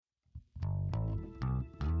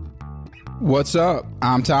What's up?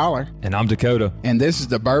 I'm Tyler. And I'm Dakota. And this is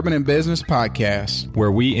the Bourbon and Business Podcast,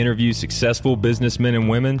 where we interview successful businessmen and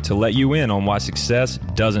women to let you in on why success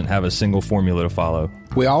doesn't have a single formula to follow.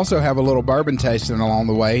 We also have a little bourbon tasting along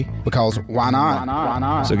the way, because why not? Why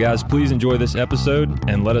not? So guys, please enjoy this episode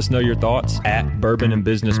and let us know your thoughts at Bourbon and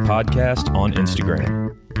Business Podcast on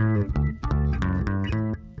Instagram.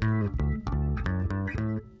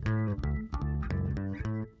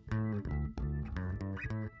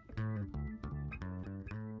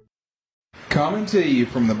 Coming to you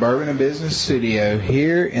from the Bourbon and Business Studio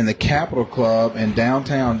here in the Capitol Club in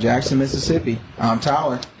downtown Jackson, Mississippi. I'm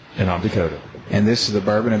Tyler. And I'm Dakota. And this is the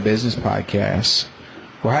Bourbon and Business Podcast.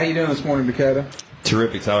 Well, how you doing this morning, Dakota?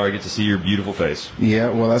 Terrific, Tyler. I get to see your beautiful face. Yeah,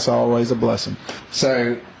 well, that's always a blessing.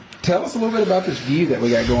 So, tell us a little bit about this view that we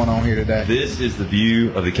got going on here today. This is the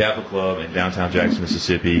view of the Capitol Club in downtown Jackson,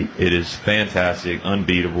 Mississippi. It is fantastic,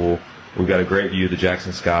 unbeatable. We've got a great view of the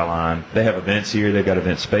Jackson skyline. They have events here. They've got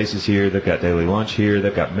event spaces here. They've got daily lunch here.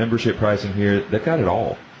 They've got membership pricing here. They've got it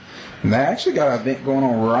all. And they actually got an event going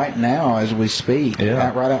on right now as we speak,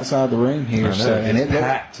 right outside the room here. It's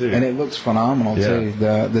packed too. And it looks phenomenal too.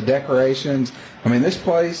 The decorations. I mean, this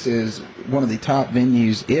place is one of the top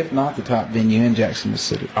venues, if not the top venue in Jackson,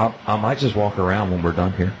 Mississippi. I might just walk around when we're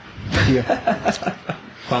done here. Yeah.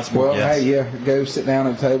 Go sit down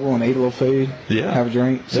at the table and eat a little food. Yeah. Have a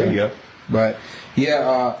drink. There you go. But,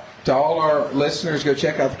 to all our listeners, go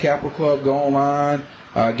check out the Capitol Club. Go online.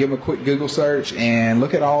 Give them a quick Google search and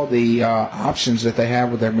look at all the options that they have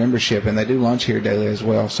with their membership. And they do lunch here daily as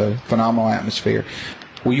well. So, phenomenal atmosphere.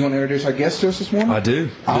 Well, you want to introduce our guest to us this morning? I do.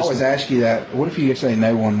 I always ask you that. What if you say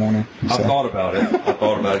no one morning? I thought about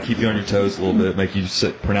it. Keep you on your toes a little bit. Make you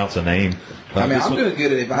pronounce a name. I'm doing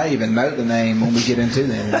good at if I even know the name when we get into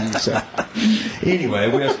the interview. So.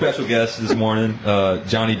 Anyway, we have special guests this morning.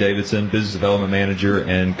 Johnny Davidson, Business Development Manager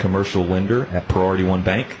and Commercial Lender at Priority One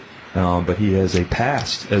Bank. But he has a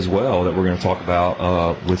past as well that we're going to talk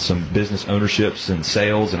about with some business ownerships and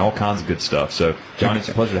sales and all kinds of good stuff. So, Johnny, it's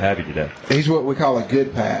a pleasure to have you today. He's what we call a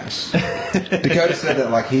good past. Dakota said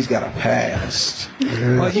that like he's got a past.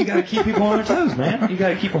 Well, you got to keep people on their toes, man. You got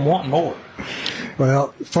to keep them wanting more.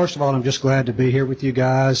 Well, first of all, I'm just glad to be here with you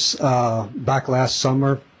guys. Back last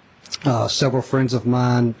summer, several friends of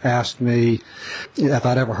mine asked me if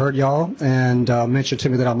I'd ever heard y'all and mentioned to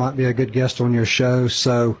me that I might be a good guest on your show.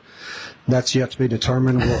 So that's yet to be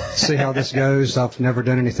determined. We'll see how this goes. I've never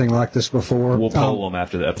done anything like this before. We'll poll them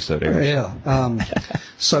after the episode airs. Yeah.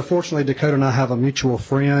 So fortunately, Dakota and I have a mutual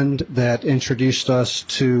friend that introduced us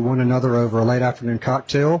to one another over a late afternoon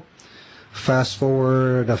cocktail. Fast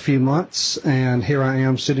forward a few months, and here I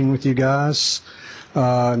am sitting with you guys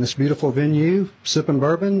in this beautiful venue, sipping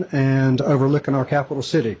bourbon and overlooking our capital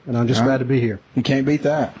city. And I'm just glad to be here. You can't beat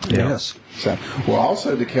that. Yeah. Yes. So, well,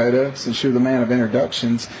 also, Dakota, since you're the man of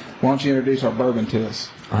introductions, why don't you introduce our bourbon to us?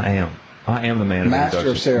 I am the man of Master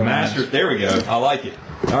introductions. of ceremonies. Master. There we go. I like it.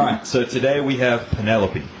 All right. So today we have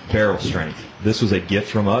Penelope Barrel Strength. This was a gift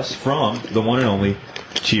from us from the one and only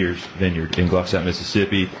Cheers Vineyard in Gluckstadt,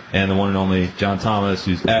 Mississippi, and the one and only John Thomas,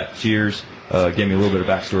 who's at Cheers, gave me a little bit of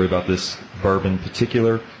backstory about this bourbon in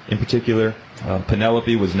particular.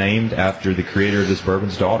 Penelope was named after the creator of this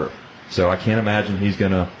bourbon's daughter. So I can't imagine he's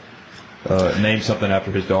going to name something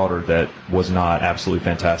after his daughter that was not absolutely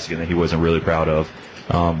fantastic and that he wasn't really proud of.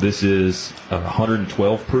 This is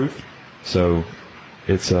 112 proof, so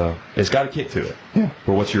it's got a kick to it. Yeah.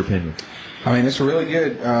 But what's your opinion? I mean, it's really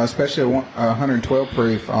good, especially 112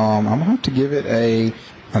 proof. I'm going to have to give it a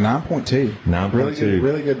 9.2. 9.2.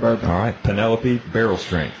 Really good bourbon. All right. Penelope Barrel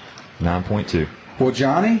Strength, 9.2. Well,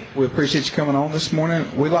 Johnny, we appreciate you coming on this morning.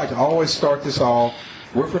 We like to always start this off.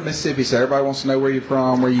 We're from Mississippi, so everybody wants to know where you're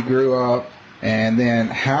from, where you grew up, and then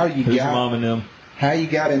how you Who's your mom and them? How you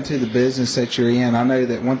got into the business that you're in. I know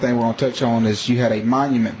that one thing we're going to touch on is you had a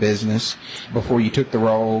monument business before you took the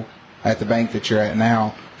role at the bank that you're at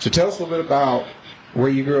now. So tell us a little bit about where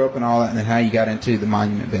you grew up and all that, and then how you got into the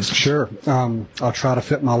monument business. Sure. I'll try to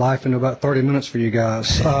fit my life into about 30 minutes for you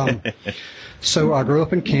guys. So I grew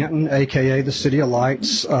up in Canton, a.k.a. the City of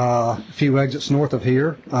Lights, a few exits north of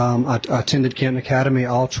here. I attended Canton Academy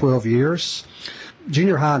all 12 years.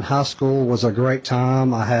 Junior high and high school was a great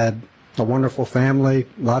time. I had a wonderful family,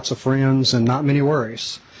 lots of friends, and not many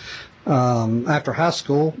worries. After high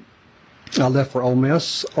school, I left for Ole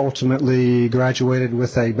Miss, ultimately graduated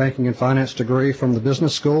with a banking and finance degree from the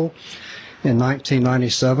business school in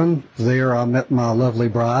 1997. There I met my lovely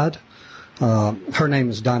bride. Her name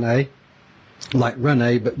is Danae, like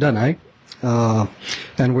Renee, but Danae.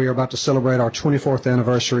 And we are about to celebrate our 24th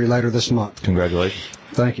anniversary later this month. Congratulations.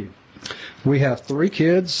 Thank you. We have 3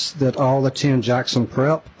 kids that all attend Jackson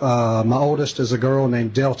Prep. My oldest is a girl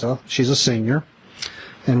named Delta. She's a senior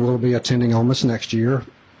and will be attending Ole Miss next year.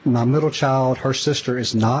 My middle child, her sister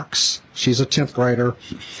is Knox. She's a 10th grader.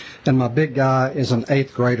 And my big guy is an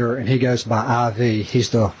 8th grader, and he goes by IV. He's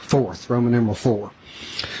the 4th, Roman numeral 4.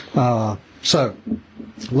 So,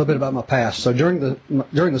 a little bit about my past. So during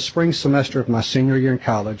the spring semester of my senior year in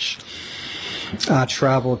college, I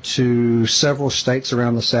traveled to several states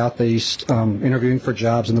around the Southeast, interviewing for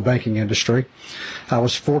jobs in the banking industry. I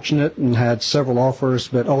was fortunate and had several offers,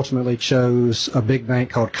 but ultimately chose a big bank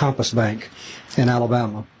called Compass Bank in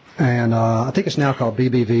Alabama. And I think it's now called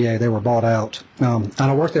BBVA. They were bought out. And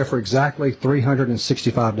I worked there for exactly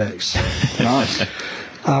 365 days. Nice.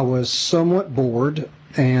 I was somewhat bored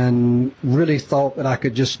and really thought that I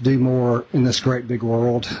could just do more in this great big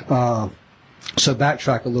world. So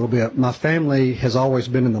backtrack a little bit. My family has always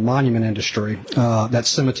been in the monument industry, that's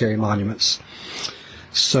cemetery monuments.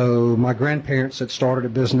 So my grandparents had started a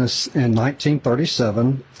business in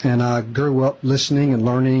 1937, and I grew up listening and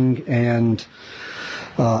learning and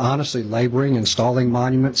honestly laboring, installing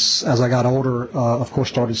monuments. As I got older, of course,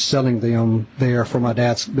 started selling them there for my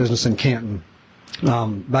dad's business in Canton,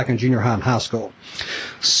 back in junior high and high school.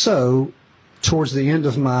 So towards the end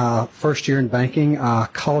of my first year in banking, I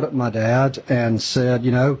called up my dad and said,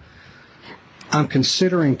 I'm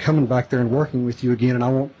considering coming back there and working with you again, and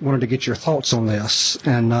I wanted to get your thoughts on this.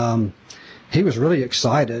 And he was really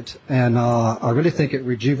excited, and I really think it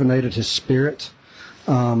rejuvenated his spirit.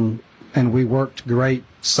 And we worked great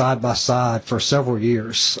side by side for several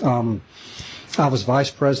years. I was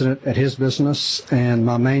vice president at his business, and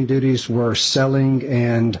my main duties were selling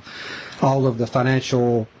and all of the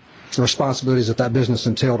financial responsibilities that business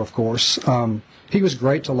entailed, of course. He was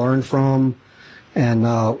great to learn from, and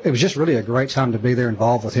it was just really a great time to be there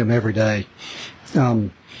involved with him every day.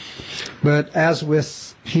 But as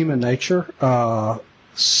with human nature,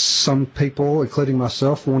 some people, including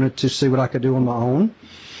myself, wanted to see what I could do on my own.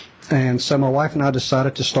 And so my wife and I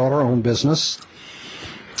decided to start our own business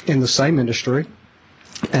in the same industry.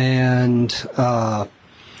 And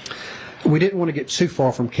we didn't want to get too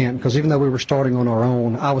far from Canton, because even though we were starting on our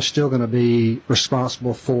own, I was still going to be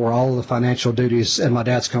responsible for all of the financial duties at my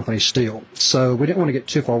dad's company still. So we didn't want to get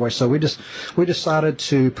too far away. So we decided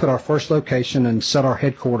to put our first location and set our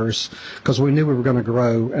headquarters, because we knew we were going to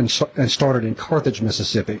grow, and started in Carthage,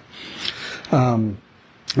 Mississippi.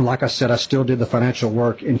 Like I said, I still did the financial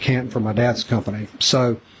work in Canton for my dad's company.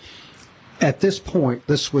 So at this point,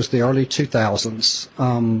 this was the early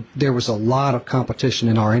 2000s. There was a lot of competition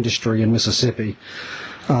in our industry in Mississippi.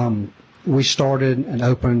 We started and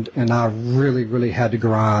opened, and I really, really had to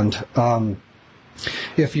grind.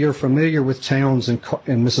 If you're familiar with towns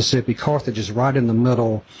in Mississippi, Carthage is right in the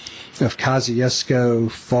middle of Kosciuszko,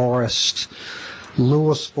 Forest,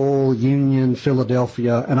 Louisville, Union,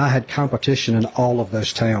 Philadelphia, and I had competition in all of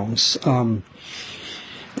those towns.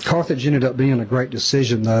 Carthage ended up being a great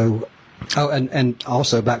decision, though. Oh, and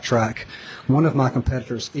also backtrack. One of my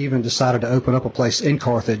competitors even decided to open up a place in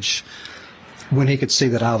Carthage when he could see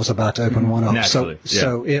that I was about to open one up. Naturally,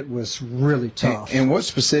 so it was really tough. And what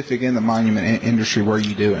specific in the monument industry were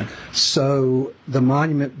you doing? So the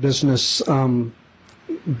monument business,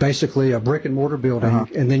 basically a brick and mortar building,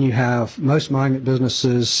 and then you have, most monument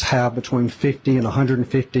businesses have between 50 and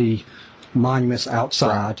 150 monuments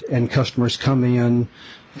outside, and customers come in,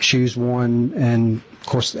 choose one, and of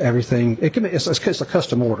course everything, it's a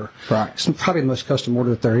custom order. Right. It's probably the most custom order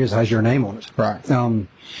that there is. It has your name on it. Right.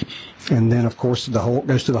 And then of course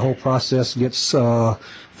goes through the whole process, gets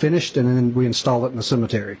finished, and then we install it in the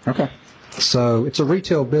cemetery. Okay. So it's a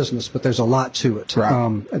retail business, but there's a lot to it.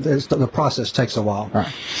 Right. The process takes a while.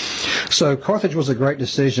 Right. So Carthage was a great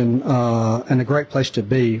decision, and a great place to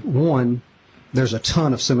be. One, there's a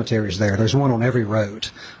ton of cemeteries there. There's one on every road.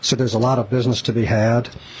 So there's a lot of business to be had.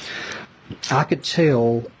 I could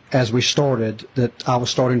tell as we started that I was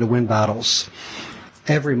starting to win battles.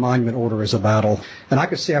 Every monument order is a battle. And I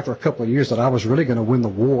could see after a couple of years that I was really going to win the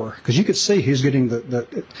war, because you could see who's getting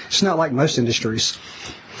it's not like most industries.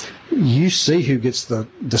 You see who gets the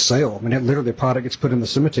sale. I mean, literally the product gets put in the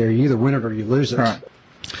cemetery. You either win it or you lose it. Right.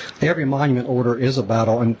 Every monument order is a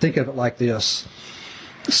battle, and think of it like this.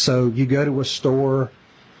 So you go to a store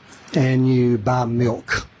and you buy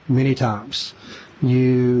milk many times.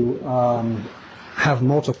 You have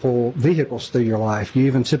multiple vehicles through your life. You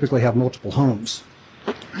even typically have multiple homes.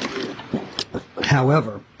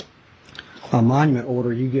 However, a monument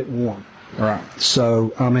order, you get one. Right.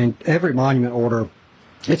 So, I mean, every monument order,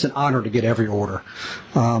 it's an honor to get every order.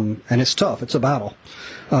 And it's tough. It's a battle.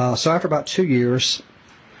 So after about 2 years,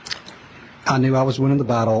 I knew I was winning the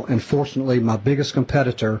battle, and fortunately, my biggest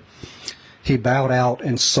competitor, he bowed out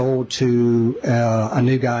and sold to a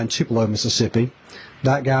new guy in Tupelo, Mississippi.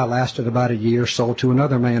 That guy lasted about a year, sold to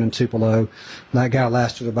another man in Tupelo. That guy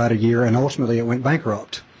lasted about a year, and ultimately it went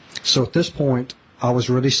bankrupt. So at this point, I was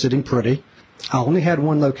really sitting pretty. I only had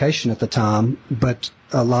one location at the time, but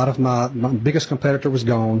a lot of my biggest competitor was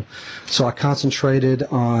gone. So I concentrated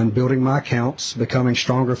on building my accounts, becoming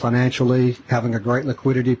stronger financially, having a great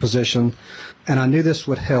liquidity position. And I knew this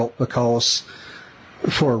would help because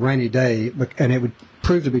for a rainy day, and it would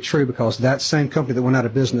prove to be true because that same company that went out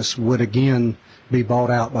of business would again be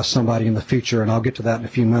bought out by somebody in the future, and I'll get to that in a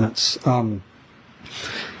few minutes.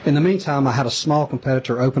 In the meantime, I had a small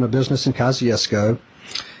competitor open a business in Kosciuszko,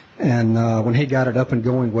 and when he got it up and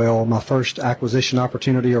going well, my first acquisition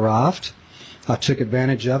opportunity arrived. I took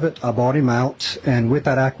advantage of it. I bought him out, and with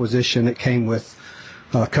that acquisition, it came with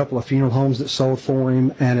a couple of funeral homes that sold for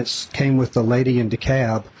him, and it came with a lady in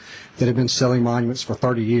DeKalb that had been selling monuments for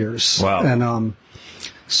 30 years. Wow. And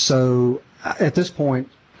so at this point,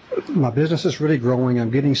 my business is really growing.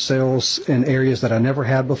 I'm getting sales in areas that I never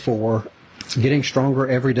had before, getting stronger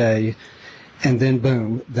every day. And then,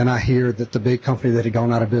 boom, then I hear that the big company that had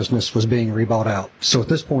gone out of business was being rebought out. So at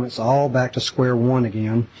this point, it's all back to square one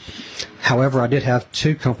again. However, I did have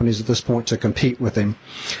two companies at this point to compete with him.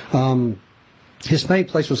 His main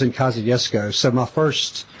place was in Kosciuszko. So my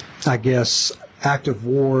first, I guess, act of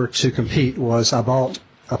war to compete was I bought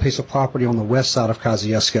a piece of property on the west side of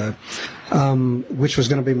Kosciuszko, which was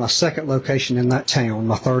going to be my second location in that town,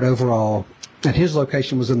 my third overall, and his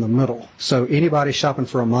location was in the middle. So anybody shopping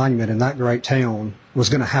for a monument in that great town was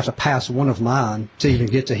going to have to pass one of mine to even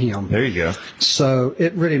get to him. There you go. So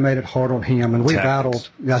it really made it hard on him, and we battled.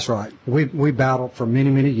 That's right. We battled for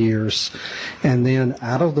many, many years, and then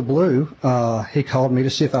out of the blue, he called me to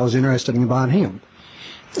see if I was interested in buying him.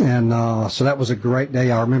 And so that was a great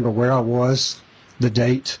day. I remember where I was, the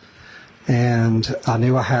date, and I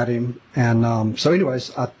knew I had him. And so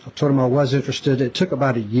anyways, I told him I was interested. It took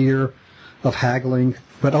about a year of haggling,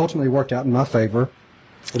 but ultimately worked out in my favor.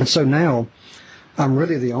 And so now I'm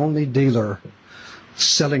really the only dealer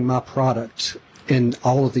selling my product in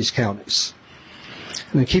all of these counties.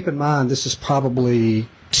 And keep in mind, this is probably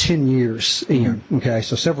 10 years in, okay,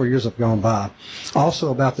 so several years have gone by. Also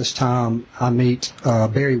about this time, I meet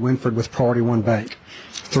Barry Winford with Priority One Bank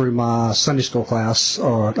through my Sunday school class,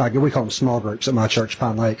 or we call them small groups at my church,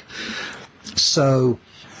 Pine Lake. So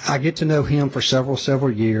I get to know him for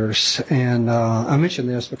several years, and I mention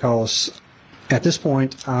this because at this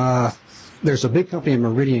point, there's a big company in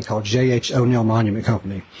Meridian called J.H. O'Neill Monument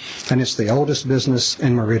Company, and it's the oldest business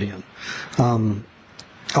in Meridian.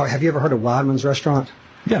 Have you ever heard of Weidman's Restaurant?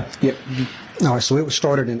 Yeah. Yep. All right, so it was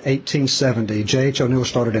started in 1870. J.H. O'Neill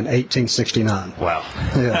started in 1869. Wow.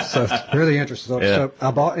 Yeah, so it's really interesting. Yeah. So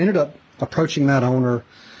I ended up approaching that owner,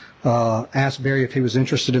 asked Barry if he was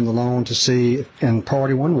interested in the loan to see, and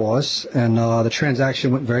Priority One was, and the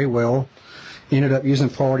transaction went very well. Ended up using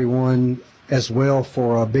Priority One as well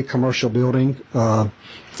for a big commercial building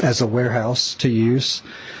as a warehouse to use,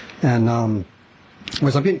 and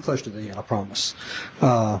I'm getting close to the end, I promise.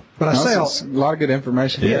 But I say a lot of good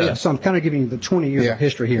information. Yeah. So I'm kind of giving you the 20 years of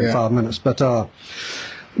history here in 5 minutes. But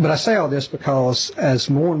I say all this because as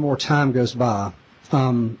more and more time goes by,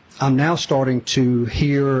 I'm now starting to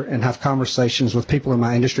hear and have conversations with people in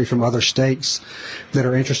my industry from other states that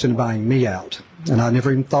are interested in buying me out. And I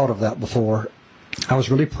never even thought of that before. I was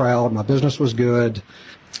really proud. My business was good.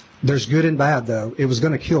 There's good and bad, though. It was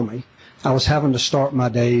going to kill me. I was having to start my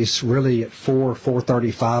days really at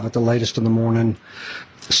 4:35 at the latest in the morning,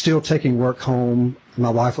 still taking work home.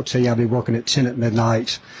 My wife will tell you I'd be working at 10 at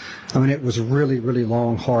midnight. I mean, it was really, really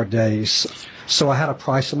long, hard days. So I had a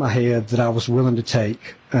price in my head that I was willing to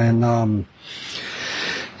take. And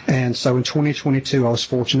so in 2022, I was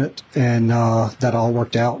fortunate, and that all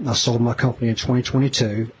worked out, and I sold my company in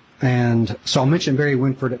 2022. And so I mentioned Barry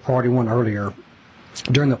Winford at Priority One earlier.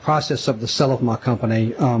 During the process of the sale of my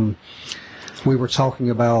company, we were talking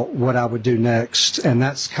about what I would do next, and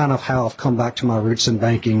that's kind of how I've come back to my roots in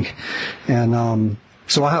banking. And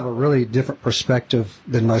so I have a really different perspective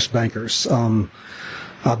than most bankers.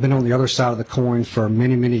 I've been on the other side of the coin for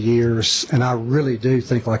many, many years, and I really do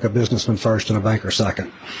think like a businessman first and a banker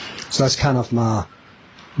second. So that's kind of my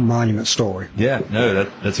monument story. Yeah, no,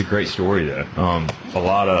 that's a great story though. A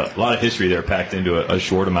lot of history there packed into a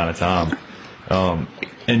short amount of time.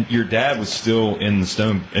 And your dad was still in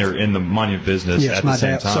the monument business at the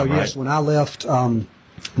same time, right? Yes, when I left and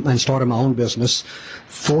started my own business,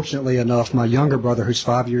 fortunately enough, my younger brother, who's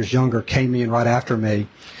 5 years younger, came in right after me,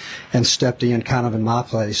 and stepped in kind of in my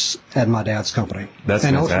place at my dad's company. That's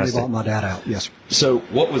and fantastic. ultimately bought my dad out. Yes. So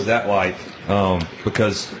what was that like?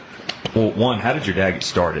 Because, well, one, how did your dad get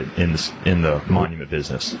started in the monument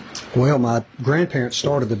business? Well, my grandparents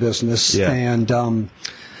started the business, and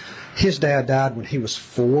his dad died when he was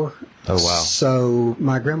 4. Oh, wow. So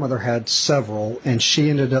my grandmother had several, and she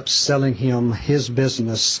ended up selling him his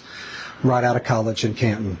business right out of college in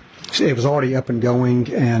Canton. It was already up and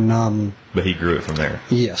going, and But he grew it from there.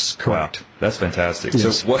 yes, correct. Wow, that's fantastic.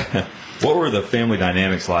 Yes. So what were the family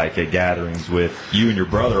dynamics like at gatherings with you and your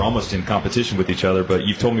brother, almost in competition with each other? But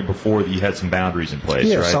you've told me before that you had some boundaries in place,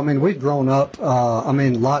 Yes, right? I mean, we've grown up,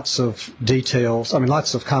 lots of details,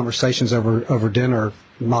 lots of conversations over dinner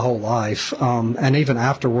my whole life. And even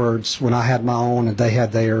afterwards, when I had my own and they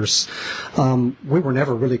had theirs, we were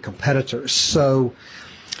never really competitors. So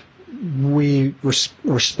we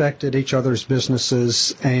respected each other's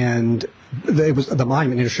businesses, and the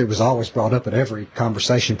monument industry was always brought up at every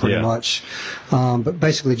conversation pretty much. But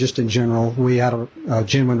basically, just in general, we had a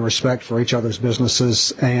genuine respect for each other's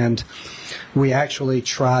businesses, and we actually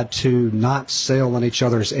tried to not sell in each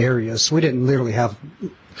other's areas. We didn't literally have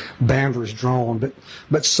boundaries drawn,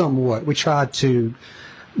 but somewhat. We tried to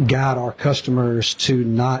guide our customers to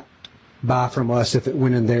not buy from us if it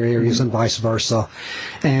went in their areas and vice versa.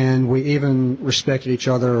 And we even respected each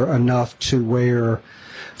other enough to where,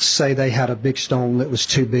 say they had a big stone that was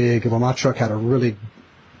too big, well, my truck had a really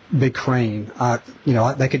big crane.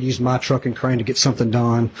 They could use my truck and crane to get something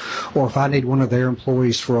done. Or if I need one of their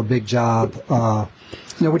employees for a big job,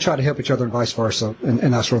 we try to help each other and vice versa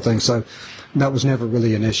and that sort of thing. So that was never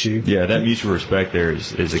really an issue. Yeah, that mutual respect there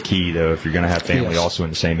is a key, though, if you're going to have family also in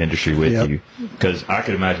the same industry with you. Because I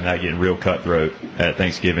could imagine that getting real cutthroat at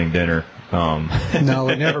Thanksgiving dinner. No,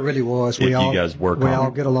 it never really was. You guys work on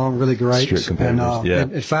all get along really great. strict competitors,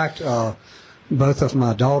 And, in fact, both of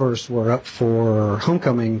my daughters were up for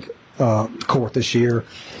homecoming court this year,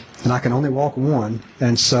 and I can only walk one.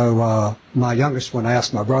 And so my youngest one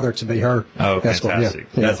asked my brother to be her escort. Fantastic.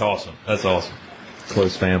 Yeah. That's awesome. That's awesome.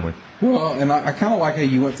 Close family. Well, and I kind of like how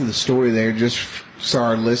you went through the story there, just so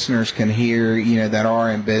our listeners can hear, that are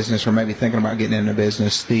in business or maybe thinking about getting into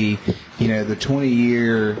business, the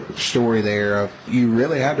 20-year story there of you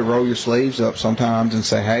really had to roll your sleeves up sometimes and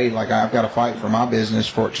say, hey, like I've got to fight for my business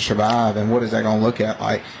for it to survive, and what is that going to look at?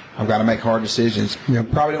 Like I've got to make hard decisions. Yep.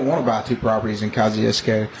 Probably don't want to buy 2 properties in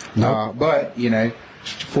Kosciuszko, Nope. but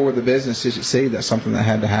for the business to succeed, that's something that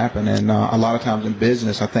had to happen. And a lot of times in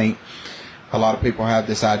business, I think a lot of people have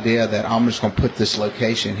this idea that I'm just going to put this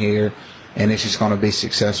location here and it's just going to be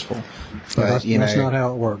successful. But that's not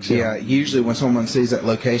how it works. Yeah, usually when someone sees that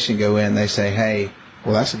location go in, they say, hey,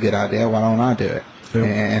 well, that's a good idea. Why don't I do it? Yep.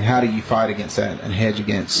 And how do you fight against that and hedge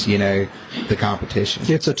against, the competition?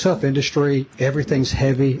 It's a tough industry. Everything's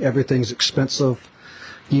heavy. Everything's expensive.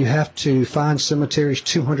 You have to find cemeteries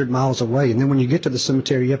 200 miles away, and then when you get to the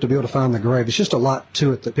cemetery, you have to be able to find the grave. It's just a lot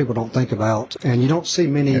to it that people don't think about, and you don't see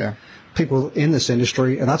many people in this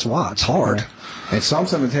industry, and that's why it's hard. Yeah. And some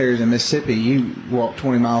cemeteries in Mississippi, you walk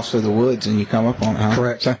 20 miles through the woods and you come up on it, huh?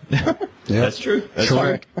 Correct. That's true. That's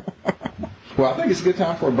Correct. true. Well, I think it's a good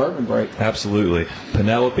time for a bourbon break. Absolutely.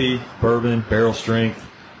 Penelope, bourbon, barrel strength.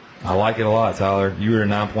 I like it a lot, Tyler. You were at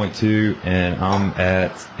 9.2, and I'm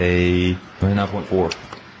at a 9.4.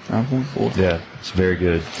 9.4. Yeah, it's very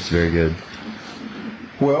good. It's very good.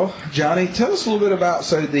 Well, Johnny, tell us a little bit about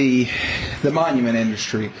the monument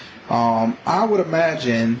industry. I would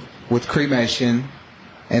imagine with cremation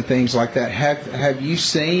and things like that, have you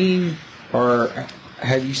seen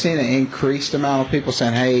an increased amount of people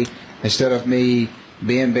saying, hey, instead of me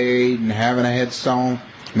being buried and having a headstone,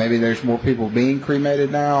 maybe there's more people being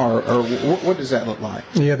cremated now, or what does that look like?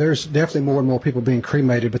 Yeah, there's definitely more and more people being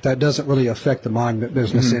cremated, but that doesn't really affect the monument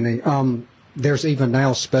business any. There's even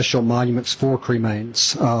now special monuments for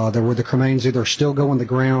cremains. Where the cremains either still go in the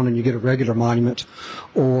ground and you get a regular monument,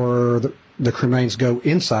 or the cremains go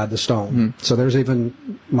inside the stone. So there's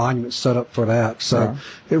even monuments set up for that. So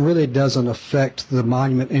it really doesn't affect the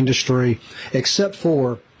monument industry, except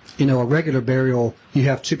for, a regular burial, you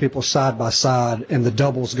have 2 people side by side and the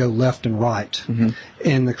doubles go left and right.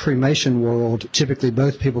 In the cremation world, typically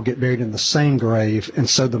both people get buried in the same grave, and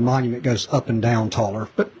so the monument goes up and down taller,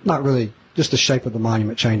 but not really. Just the shape of the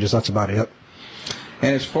monument changes. That's about it.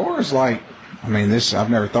 And as far as I've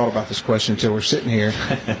never thought about this question until we're sitting here,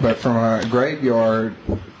 but from a graveyard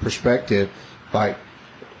perspective,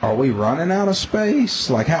 are we running out of space?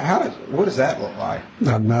 What does that look like?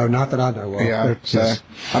 No, not that I know of. Yeah.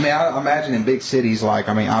 I imagine in big cities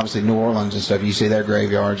obviously New Orleans and stuff, you see their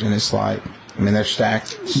graveyards and it's like I mean, they're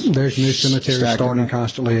stacked. There's new cemeteries Stacked starting in there.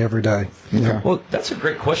 constantly every day. Okay. Well, that's a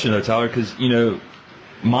great question, though, Tyler, because,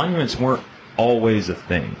 monuments weren't always a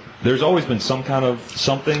thing. There's always been some kind of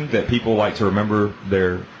something that people like to remember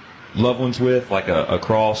their loved ones with, like a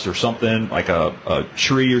cross or something, like a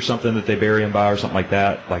tree or something that they bury them by or something like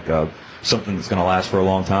that, like something that's going to last for a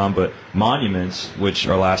long time. But monuments, which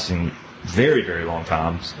are lasting very, very long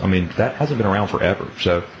times, I mean, that hasn't been around forever.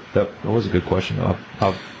 So that was a good question.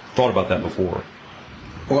 I've thought about that before.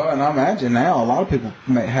 Well, and I imagine now a lot of people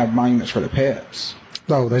may have monuments for their pets.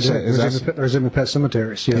 Oh, they do. So There's even pet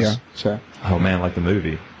cemeteries. Yes. Yeah. So. Oh, man, like the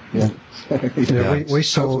movie. Yeah. Yeah, we Hopefully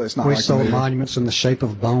sold it's not like the movie. monuments in the shape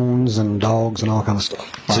of bones and dogs and all kind of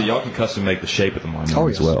stuff. So y'all can custom make the shape of the monument Oh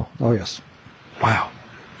yes. as well. Oh yes. Wow.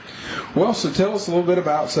 Well, so tell us a little bit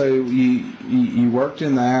about. So you worked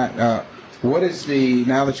in that. What is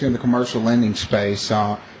now that you're in the commercial lending space?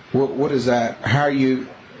 What is that? How are you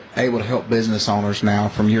able to help business owners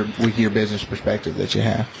now with your business perspective that you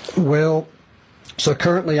have? Well, so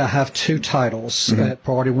currently I have two titles at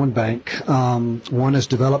Priority One Bank. One is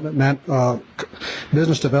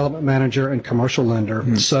business development manager and commercial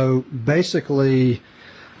lender. So basically,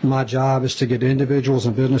 my job is to get individuals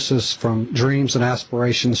and businesses from dreams and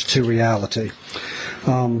aspirations to reality.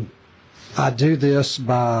 I do this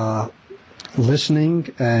by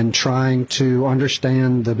listening and trying to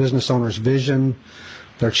understand the business owner's vision,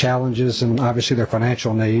 their challenges, and obviously their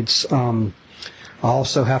financial needs. I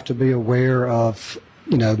also have to be aware of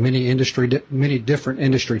many different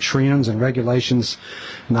industry trends and regulations,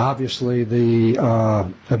 and obviously the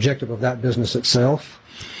objective of that business itself.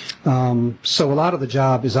 So a lot of the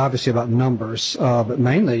job is obviously about numbers, but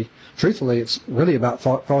mainly, truthfully, it's really about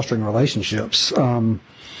fostering relationships.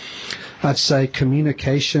 I'd say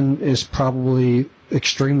communication is probably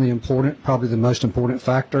extremely important, probably the most important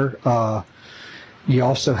factor. You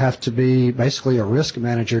also have to be basically a risk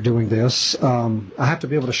manager doing this. I have to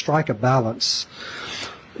be able to strike a balance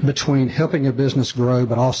between helping a business grow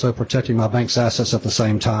but also protecting my bank's assets at the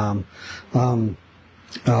same time.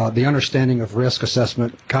 The understanding of risk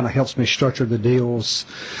assessment kind of helps me structure the deals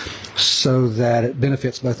so that it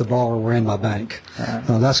benefits both the borrower and my bank.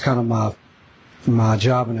 That's kind of my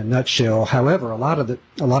job in a nutshell. However, a lot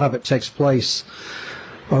of it takes place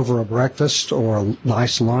over a breakfast or a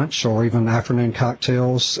nice lunch or even afternoon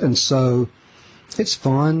cocktails, and so it's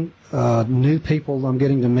fun. New people I'm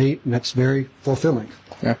getting to meet, and it's very fulfilling.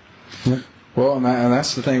 Yeah. Well, and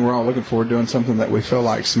that's the thing we're all looking for, doing something that we feel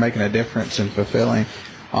like is making a difference and fulfilling.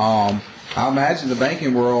 I imagine the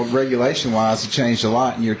banking world, regulation-wise, has changed a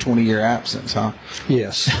lot in your 20-year absence, huh?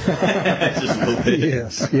 Yes. Just a little bit.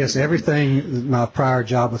 Yes. Everything, my prior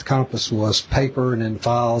job with Compass was paper and in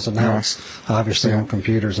files, and now it's obviously on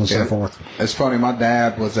computers and so forth. It's funny, my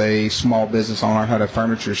dad was a small business owner, had a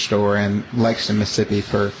furniture store in Lexington, Mississippi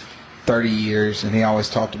for 30 years, and he always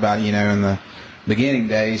talked about, in the beginning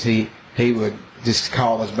days, he would just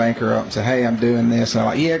call his banker up and say, hey, I'm doing this, and I'm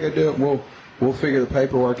like, yeah, go do it, we'll figure the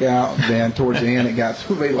paperwork out. Then towards the end, it got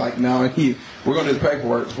to be like, no, we're going to do the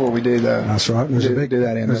paperwork before we do the. That's right.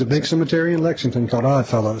 There's a big cemetery in Lexington called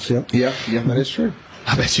Oddfellows. Yep. Yeah, that is true.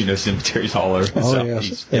 I bet you know cemeteries all over the Oh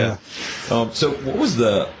Southeast. yes. Yeah. So what was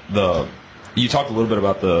the you talked a little bit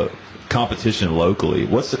about the competition locally.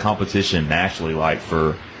 What's the competition nationally like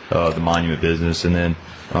for the monument business? And then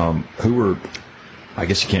who were, I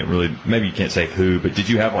guess maybe you can't say who, but did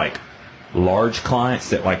you have large clients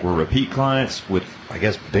that were repeat clients with, I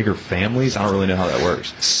guess, bigger families? I don't really know how that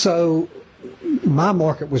works. So my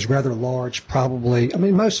market was rather large, probably. I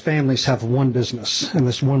mean, most families have one business in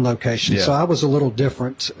this one location. Yeah. So I was a little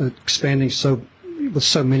different, expanding with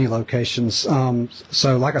so many locations.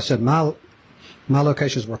 So like I said, my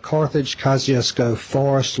locations were Carthage, Kosciuszko,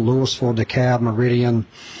 Forest, Louisville, DeKalb, Meridian,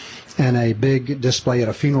 and a big display at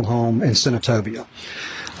a funeral home in Senatobia.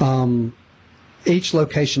 Each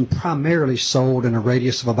location primarily sold in a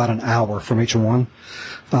radius of about an hour from each one.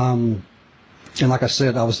 And like I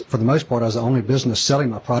said, for the most part, I was the only business selling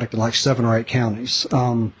my product in 7 or 8 counties.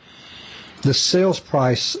 The sales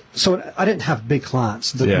price, so I didn't have big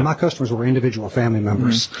clients. My customers were individual family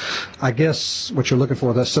members. Mm-hmm. I guess what you're looking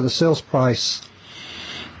for, so the sales price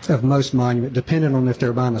of most monument depended on if they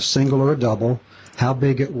were buying a single or a double, how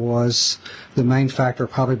big it was, the main factor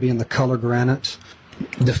probably being the color granite,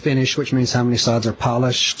 the finish, which means how many sides are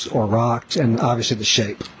polished or rocked, and obviously the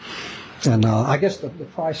shape. And I guess the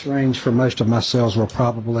price range for most of my sales were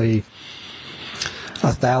probably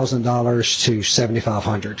 $1,000 to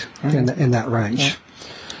 $7,500 in that range.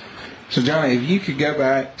 So, Johnny, if you could go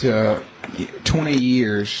back to 20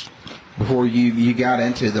 years before you got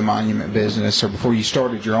into the monument business or before you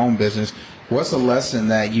started your own business, What's a lesson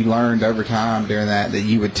that you learned over time during that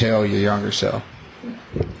you would tell your younger self?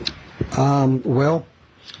 Well,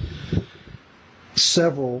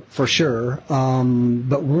 several for sure.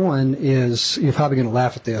 But one is, you're probably going to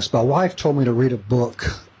laugh at this. My wife told me to read a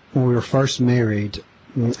book when we were first married,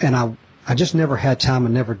 and I just never had time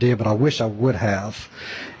and never did, but I wish I would have.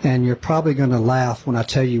 And you're probably going to laugh when I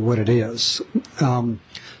tell you what it is.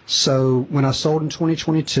 So when I sold in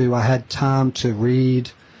 2022, I had time to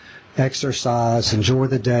read, exercise, enjoy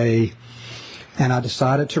the day, and I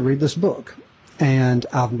decided to read this book. And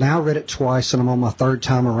I've now read it twice, and I'm on my third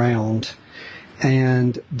time around.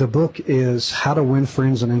 And the book is How to Win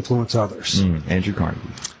Friends and Influence Others. Andrew Carnegie.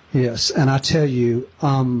 Yes, and I tell you,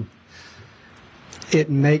 it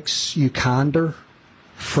makes you kinder,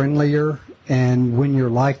 friendlier, and when you're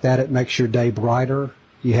like that, it makes your day brighter.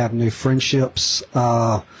 You have new friendships.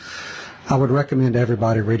 I would recommend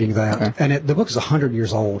everybody reading that. Okay. And the book is 100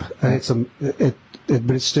 years old. And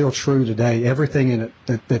but it's still true today. Everything in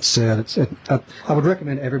it that's said. I would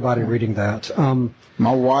recommend everybody reading that.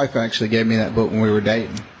 My wife actually gave me that book when we were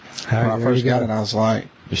dating. When I first got it, I was like,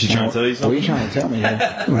 "Is she trying to tell you something?" What are you trying to tell me?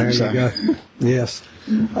 There you go. Yes.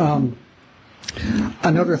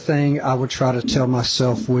 Another thing I would try to tell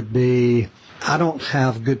myself would be, I don't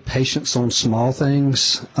have good patience on small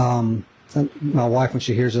things. My wife, when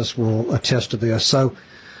she hears this, will attest to this. So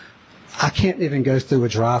I can't even go through a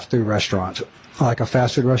drive-through restaurant, like a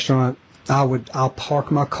fast food restaurant. I'll park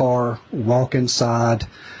my car, walk inside,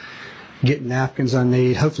 get napkins I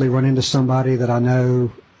need, hopefully run into somebody that I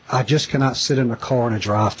know. I just cannot sit in a car in a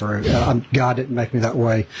drive-through. God didn't make me that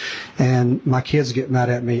way. And my kids get mad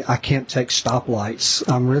at me. I can't take stoplights.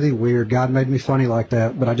 I'm really weird. God made me funny like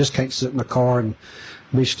that, but I just can't sit in a car and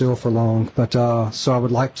be still for long. But so I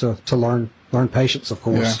would like to learn patience, of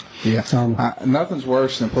course. Yeah. Nothing's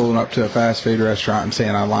worse than pulling up to a fast food restaurant and seeing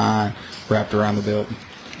a line wrapped around the building.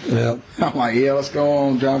 Yeah. I'm like, let's go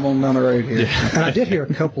on, drive on down the road here. Yeah. And I did hear I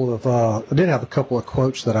did have a couple of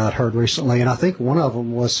quotes that I'd heard recently, and I think one of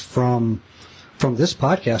them was from this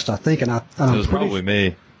podcast, I think, and it was probably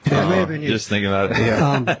me. Yeah, it may have been you. Just thinking about it.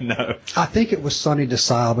 Yeah. No. I think it was Sonny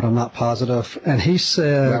DeSalle, but I'm not positive. And he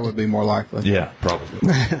said... That would be more likely. Yeah,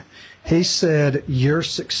 probably. He said, your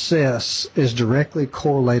success is directly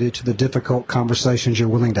correlated to the difficult conversations you're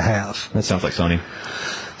willing to have. That sounds like Sonny.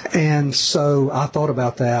 And so I thought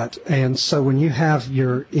about that. And so when you have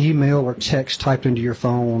your email or text typed into your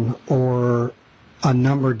phone or a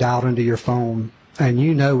number dialed into your phone, and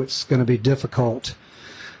you know it's going to be difficult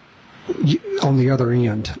on the other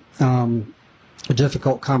end, a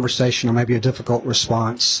difficult conversation or maybe a difficult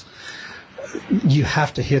response, you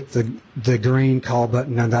have to hit the green call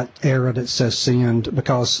button and that arrow that says send,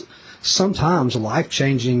 because sometimes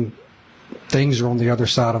life-changing things are on the other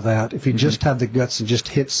side of that. If you just have the guts and just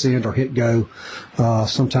hit send or hit go,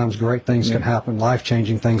 sometimes great things can happen,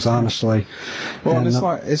 life-changing things, honestly. Well, and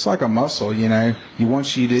it's like a muscle,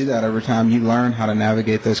 Once you do that over time, you learn how to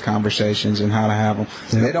navigate those conversations and how to have them.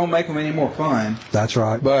 Yeah. They don't make them any more fun. That's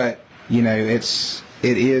right. But,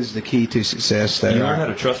 it is the key to success. You learn how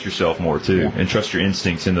to trust yourself more, too, and trust your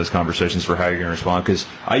instincts in those conversations for how you're going to respond. Because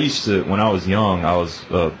I used to, when I was young, I was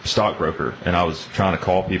a stockbroker, and I was trying to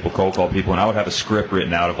cold call people, and I would have a script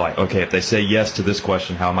written out of like, okay, if they say yes to this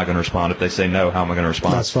question, how am I going to respond? If they say no, how am I going to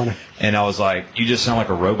respond? That's funny. And I was like, you just sound like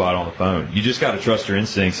a robot on the phone. You just got to trust your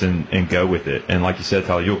instincts and go with it. And like you said,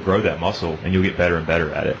 Tyler, you'll grow that muscle, and you'll get better and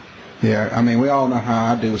better at it. Yeah, we all know how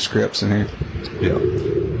I do with scripts in here. Yeah.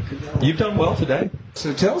 You've done well today.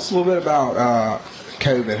 So tell us a little bit about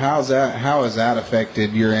COVID. How has that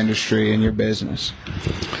affected your industry and your business?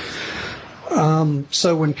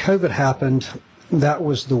 So when COVID happened, that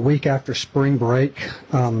was the week after spring break.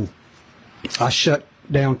 I shut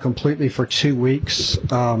down completely for 2 weeks.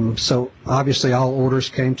 So obviously all orders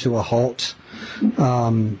came to a halt.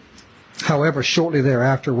 However, shortly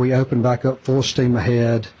thereafter, we opened back up full steam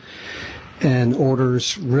ahead, and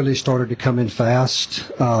orders really started to come in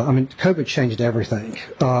fast. COVID changed everything.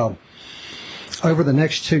 Over the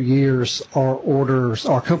next 2 years,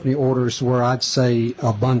 our company orders were, I'd say,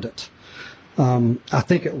 abundant. I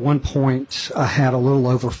think at one point I had a little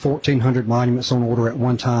over 1,400 monuments on order at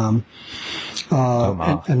one time.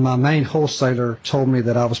 And my main wholesaler told me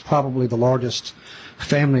that I was probably the largest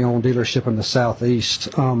family-owned dealership in the Southeast.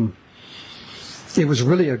 It was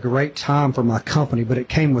really a great time for my company, but it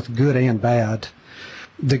came with good and bad.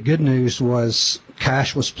 The good news was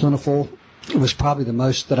cash was plentiful. It was probably the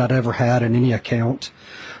most that I'd ever had in any account.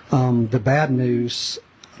 The bad news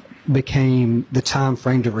became the time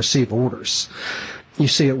frame to receive orders. you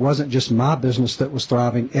see, it wasn't just my business that was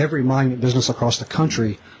thriving. Every monument business across the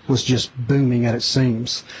country was just booming at its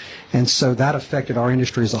seams. And so that affected our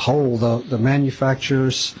industry as a whole. The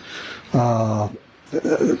manufacturers,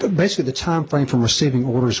 basically the time frame from receiving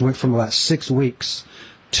orders went from about 6 weeks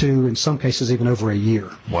to, in some cases, even over a year.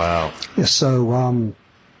 Wow. So,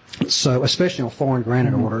 so especially on foreign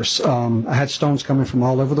granite orders, I had stones coming from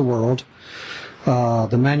all over the world.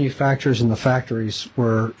 The manufacturers and the factories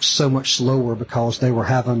were so much slower because they were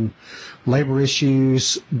having labor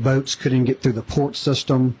issues. Boats couldn't get through the port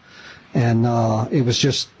system, and it was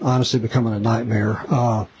just honestly becoming a nightmare.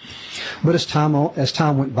 But as time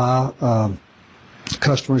went by,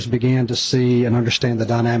 customers began to see and understand the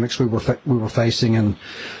dynamics we were facing, and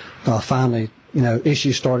finally,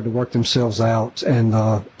 issues started to work themselves out, and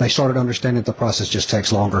they started understanding that the process just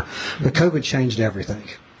takes longer. But COVID changed everything.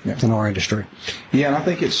 Yeah. In our industry. Yeah, and I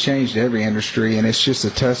think it's changed every industry, and it's just a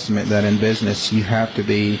testament that in business you have to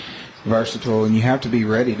be versatile and you have to be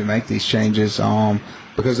ready to make these changes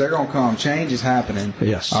because they're going to come. Change is happening.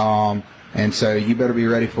 Yes. And so you better be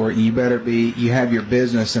ready for it, and you have your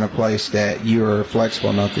business in a place that you are flexible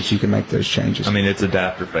enough that you can make those changes. I mean, it's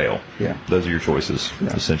adapt or fail. Yeah. Those are your choices,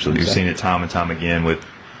 yeah. Essentially. You've seen it time and time again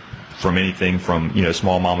from anything from,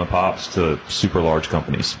 small mom and pops to super large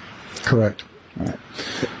companies. Correct. All right.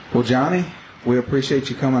 Well, Johnny, we appreciate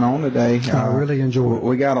you coming on today. I really enjoyed it.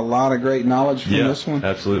 We got a lot of great knowledge from this one.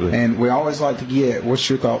 Absolutely. And we always like to get, what's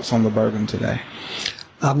your thoughts on the bourbon today?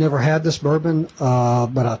 I've never had this bourbon,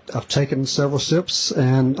 but I've taken several sips,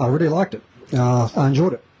 and I really liked it. I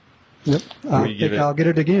enjoyed it. Yep. I think I'll get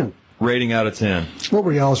it again. Rating out of 10. What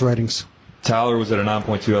were y'all's ratings? Tyler was at a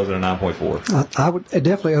 9.2. I was at a 9.4. I would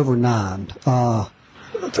definitely over 9.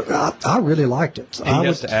 I really liked it. He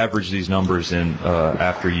has to average these numbers in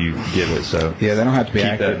after you give it, so yeah, they don't have to be keep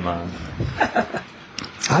accurate. that in mind.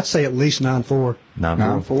 I'd say at least 9.4.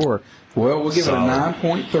 9.4. Well, we'll give it a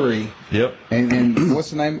 9.3. Yep. And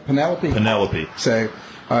what's the name? Penelope? Penelope. So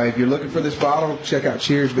if you're looking for this bottle, check out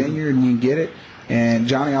Cheers Vineyard and you can get it. And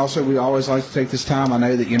Johnny, also, we always like to take this time. I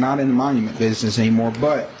know that you're not in the monument business anymore,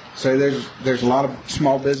 but so there's a lot of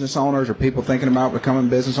small business owners or people thinking about becoming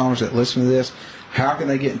business owners that listen to this. How can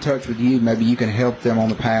they get in touch with you? Maybe you can help them on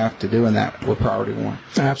the path to doing that with Priority One.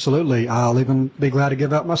 Absolutely. I'll even be glad to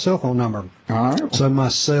give out my cell phone number. All right. So my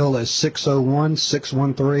cell is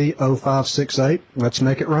 601-613-0568. Let's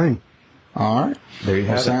make it rain. All right. There you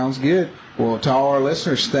have it. Sounds good. Well, to all our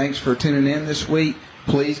listeners, thanks for tuning in this week.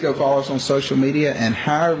 Please go follow us on social media, and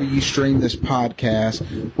however you stream this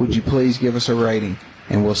podcast, would you please give us a rating?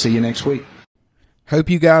 And we'll see you next week. Hope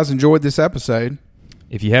you guys enjoyed this episode.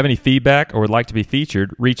 If you have any feedback or would like to be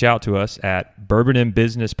featured, reach out to us at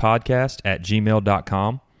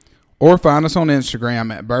bourbonandbusinesspodcast@gmail.com. Or find us on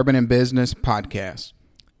Instagram at Bourbon and Business Podcast.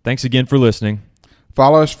 Thanks again for listening.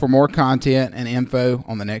 Follow us for more content and info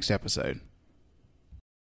on the next episode.